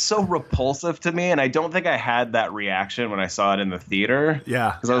 it was so repulsive to me. And I don't think I had that reaction when I saw it in the theater.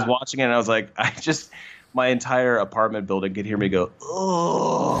 Yeah. Because I was watching it and I was like, my entire apartment building could hear me go,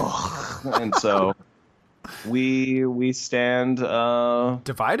 ugh. And so we stand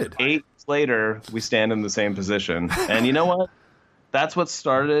divided. 8 years later, we stand in the same position. And you know what? That's what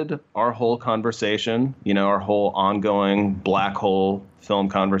started our whole conversation, our whole ongoing black hole film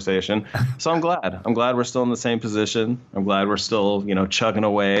conversation. So I'm glad we're still in the same position. I'm glad we're still, chugging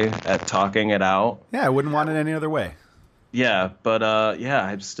away at talking it out. Yeah, I wouldn't want it any other way. Yeah, but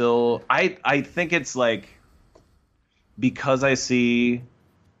I'm still, I think it's like, because I see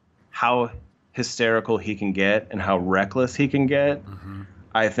how hysterical he can get and how reckless he can get,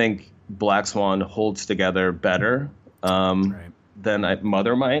 I think Black Swan holds together better than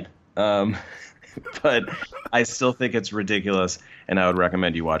Mother might. But I still think it's ridiculous, and I would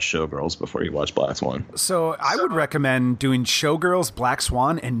recommend you watch Showgirls before you watch Black Swan. So I would recommend doing Showgirls, Black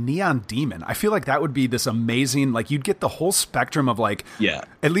Swan, and Neon Demon. I feel like that would be this amazing, like, you'd get the whole spectrum of, like,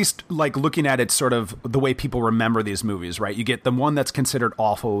 at least, like, looking at it sort of the way people remember these movies, right? You get the one that's considered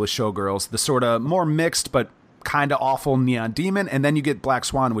awful with Showgirls, the sort of more mixed but kind of awful Neon Demon, and then you get Black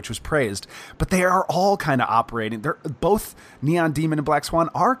Swan, which was praised. But they are all kind of operating. They're both Neon Demon and Black Swan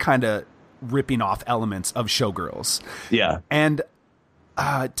are kind of ripping off elements of Showgirls. Yeah. And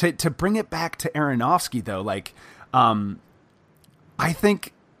to bring it back to Aronofsky, though, like, I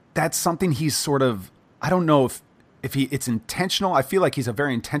think that's something he's sort of I don't know if it's intentional. I feel like he's a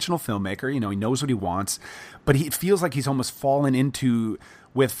very intentional filmmaker. You know, he knows what he wants, but it feels like he's almost fallen into,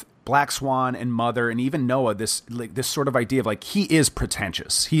 with Black Swan and Mother and even Noah, this sort of idea of like, he is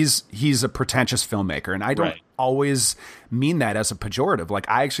pretentious. He's a pretentious filmmaker. And I don't always mean that as a pejorative. Like,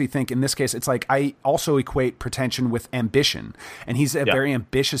 I actually think in this case, it's like, I also equate pretension with ambition, and he's a very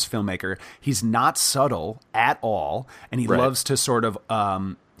ambitious filmmaker. He's not subtle at all. And he loves to sort of,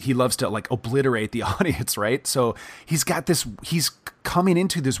 like obliterate the audience. Right. So he's coming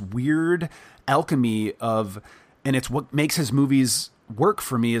into this weird alchemy of, and it's what makes his movies work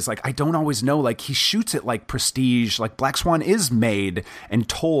for me, is like, I don't always know, like, he shoots it like Prestige, like Black Swan is made and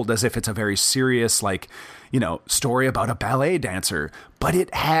told as if it's a very serious, like, you know, story about a ballet dancer, but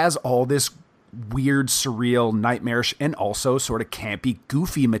it has all this weird, surreal, nightmarish, and also sort of campy,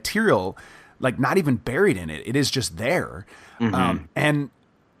 goofy material, like not even buried in it. It is just there. And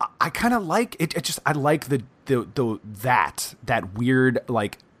I kind of like it. I like that weird,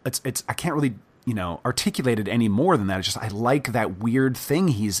 like, it's I can't really, you know, articulated any more than that. It's just, I like that weird thing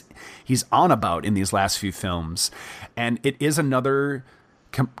he's on about in these last few films. And it is another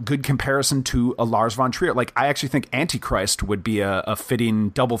good comparison to a Lars von Trier. Like, I actually think Antichrist would be a fitting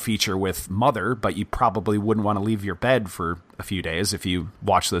double feature with Mother, but you probably wouldn't want to leave your bed for a few days if you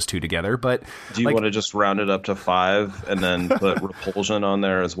watch those two together. But do you want to just round it up to 5 and then put Repulsion on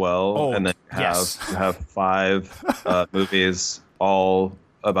there as well? And then have 5 movies all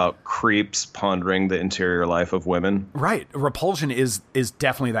about creeps pondering the interior life of women. Right. Repulsion is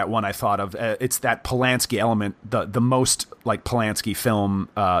definitely that one I thought of. It's that Polanski element, the most like Polanski film,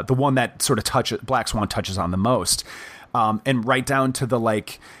 the one that sort of Black Swan touches on the most. And right down to the,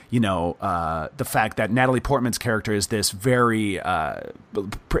 like, you know, the fact that Natalie Portman's character is this very,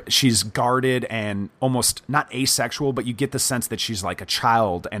 she's guarded and almost not asexual, but you get the sense that she's like a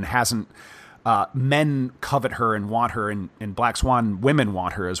child and hasn't, men covet her and want her, and Black Swan women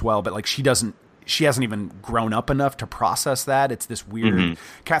want her as well, but like she hasn't even grown up enough to process that. It's this weird.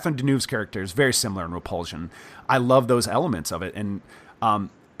 Catherine Deneuve's character is very similar in Repulsion. I love those elements of it, and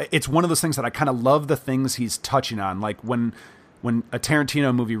it's one of those things that I kind of love the things he's touching on. Like when a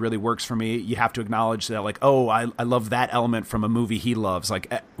Tarantino movie really works for me, you have to acknowledge that, like, oh, I love that element from a movie he loves.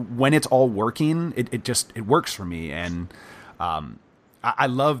 Like, when it's all working, it works for me, and I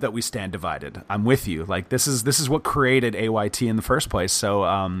love that we stand divided. I'm with you. Like, this is what created AYT in the first place. So,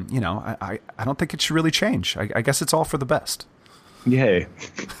 you know, I don't think it should really change. I guess it's all for the best. Yay.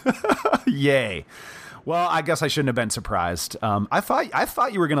 Yay. Well, I guess I shouldn't have been surprised. I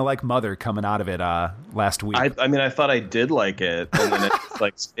thought you were going to like Mother coming out of it last week. I mean, I thought I did like it, and then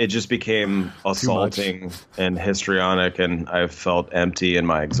it just became assaulting and histrionic, and I felt empty in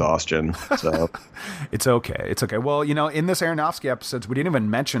my exhaustion. So it's okay. It's okay. Well, you know, in this Aronofsky episodes, we didn't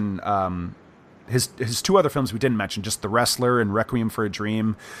even mention his 2 other films we didn't mention, just The Wrestler and Requiem for a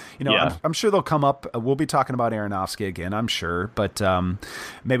Dream. You know, I'm sure they'll come up. We'll be talking about Aronofsky again, I'm sure, but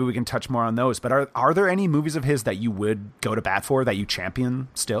maybe we can touch more on those. But are there any movies of his that you would go to bat for, that you champion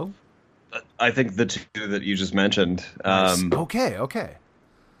still? I think the 2 that you just mentioned. Nice. Okay.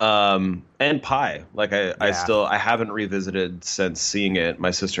 And Pi. Like, I haven't revisited since seeing it.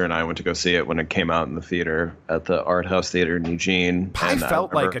 My sister and I went to go see it when it came out in the theater at the Art House Theater in Eugene. Pi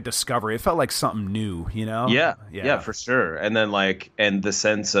felt like a discovery. It felt like something new, you know? Yeah, for sure. And then, like, and the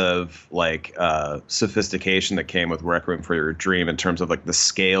sense of, like, sophistication that came with Requiem for Your Dream in terms of, like, the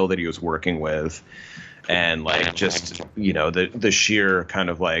scale that he was working with, and, like, just, you know, the sheer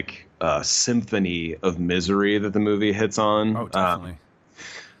kind of, like, symphony of misery that the movie hits on. Oh, definitely.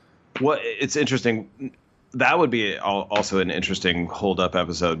 It's interesting. That would be also an interesting hold-up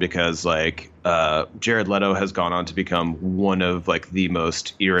episode, because, like, Jared Leto has gone on to become one of, like, the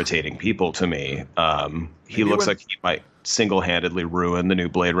most irritating people to me. He looks like he might single-handedly ruin the new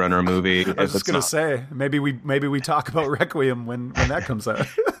Blade Runner movie. I was just gonna say, maybe we talk about Requiem when that comes out.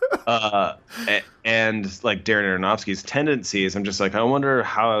 And like Darren Aronofsky's tendencies, I'm just like, I wonder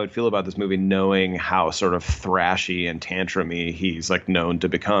how I would feel about this movie knowing how sort of thrashy and tantrumy he's, like, known to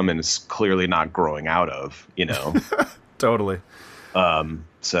become and is clearly not growing out of, you know. Totally.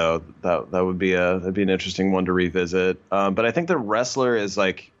 So that'd be an interesting one to revisit. But I think The Wrestler is,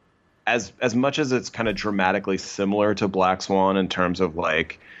 like, as much as it's kind of dramatically similar to Black Swan in terms of,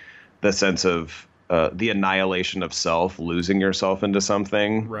 like, the sense of the annihilation of self, losing yourself into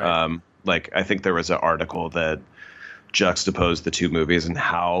something. Right. Like, I think there was an article that juxtaposed the 2 movies and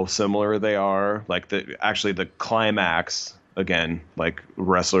how similar they are. Like, the climax, again, like,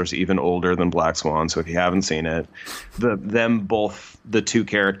 Wrestler's even older than Black Swan, so if you haven't seen it, the 2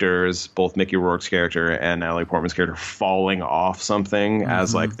 characters, both Mickey Rourke's character and Natalie Portman's character, falling off something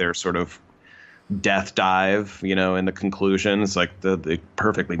as, like, their sort of death dive, in the conclusions, like they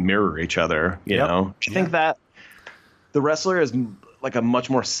perfectly mirror each other, you know. I think that The Wrestler is like a much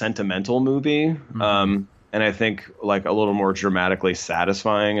more sentimental movie. And I think like a little more dramatically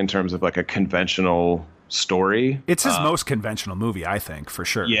satisfying in terms of like a conventional story. It's his most conventional movie, I think, for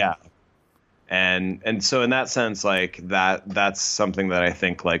sure. Yeah. And so in that sense, like that's something that I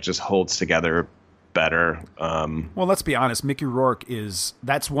think like just holds together better. Well, let's be honest. Mickey Rourke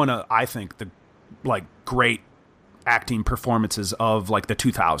that's one of, I think, the like great acting performances of like the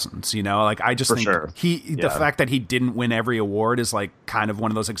 2000s, like I just think the fact that he didn't win every award is like kind of one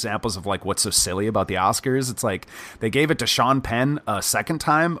of those examples of like what's so silly about the Oscars. It's like they gave it to Sean Penn a second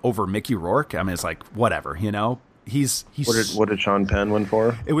time over Mickey Rourke. I mean, it's like whatever, he's what did Sean Penn win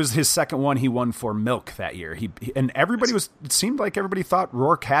for? It was his second one. He won for Milk that year. And everybody it seemed like everybody thought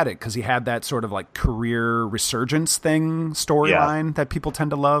Rourke had it because he had that sort of like career resurgence storyline that people tend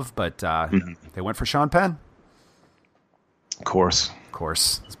to love, but they went for Sean Penn. Of course,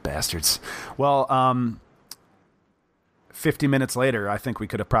 those bastards. Well, 50 minutes later, I think we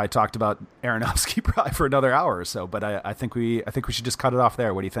could have probably talked about Aronofsky probably for another hour or so, but I think we should just cut it off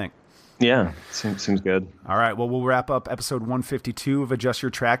there. What do you think? Yeah, seems good. All right, well, we'll wrap up episode 152 of Adjust Your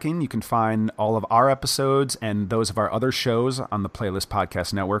Tracking. You can find all of our episodes and those of our other shows on the Playlist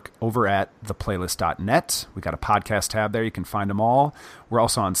Podcast Network over at theplaylist.net. We got a podcast tab there. You can find them all. We're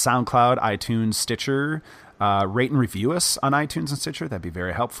also on SoundCloud, iTunes, Stitcher. Rate and review us on iTunes and Stitcher. That'd be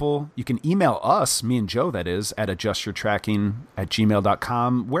very helpful. You can email us, me and Joe, that is, at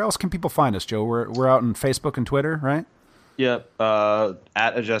adjustyourtracking@gmail.com. Where else can people find us, Joe? We're out on Facebook and Twitter, right? Yep.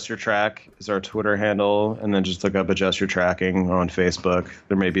 At Adjust Your Track is our Twitter handle, and then just look up Adjust Your Tracking on Facebook.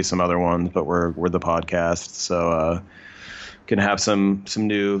 There may be some other ones, but we're the podcast, so can have some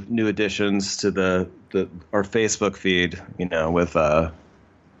new additions to our Facebook feed. With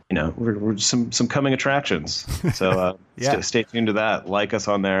we're some coming attractions. So stay tuned to that. Like us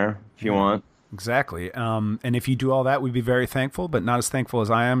on there if you want. Exactly. And if you do all that, we'd be very thankful, but not as thankful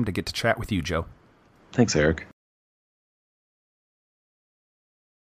as I am to get to chat with you, Joe. Thanks, Eric.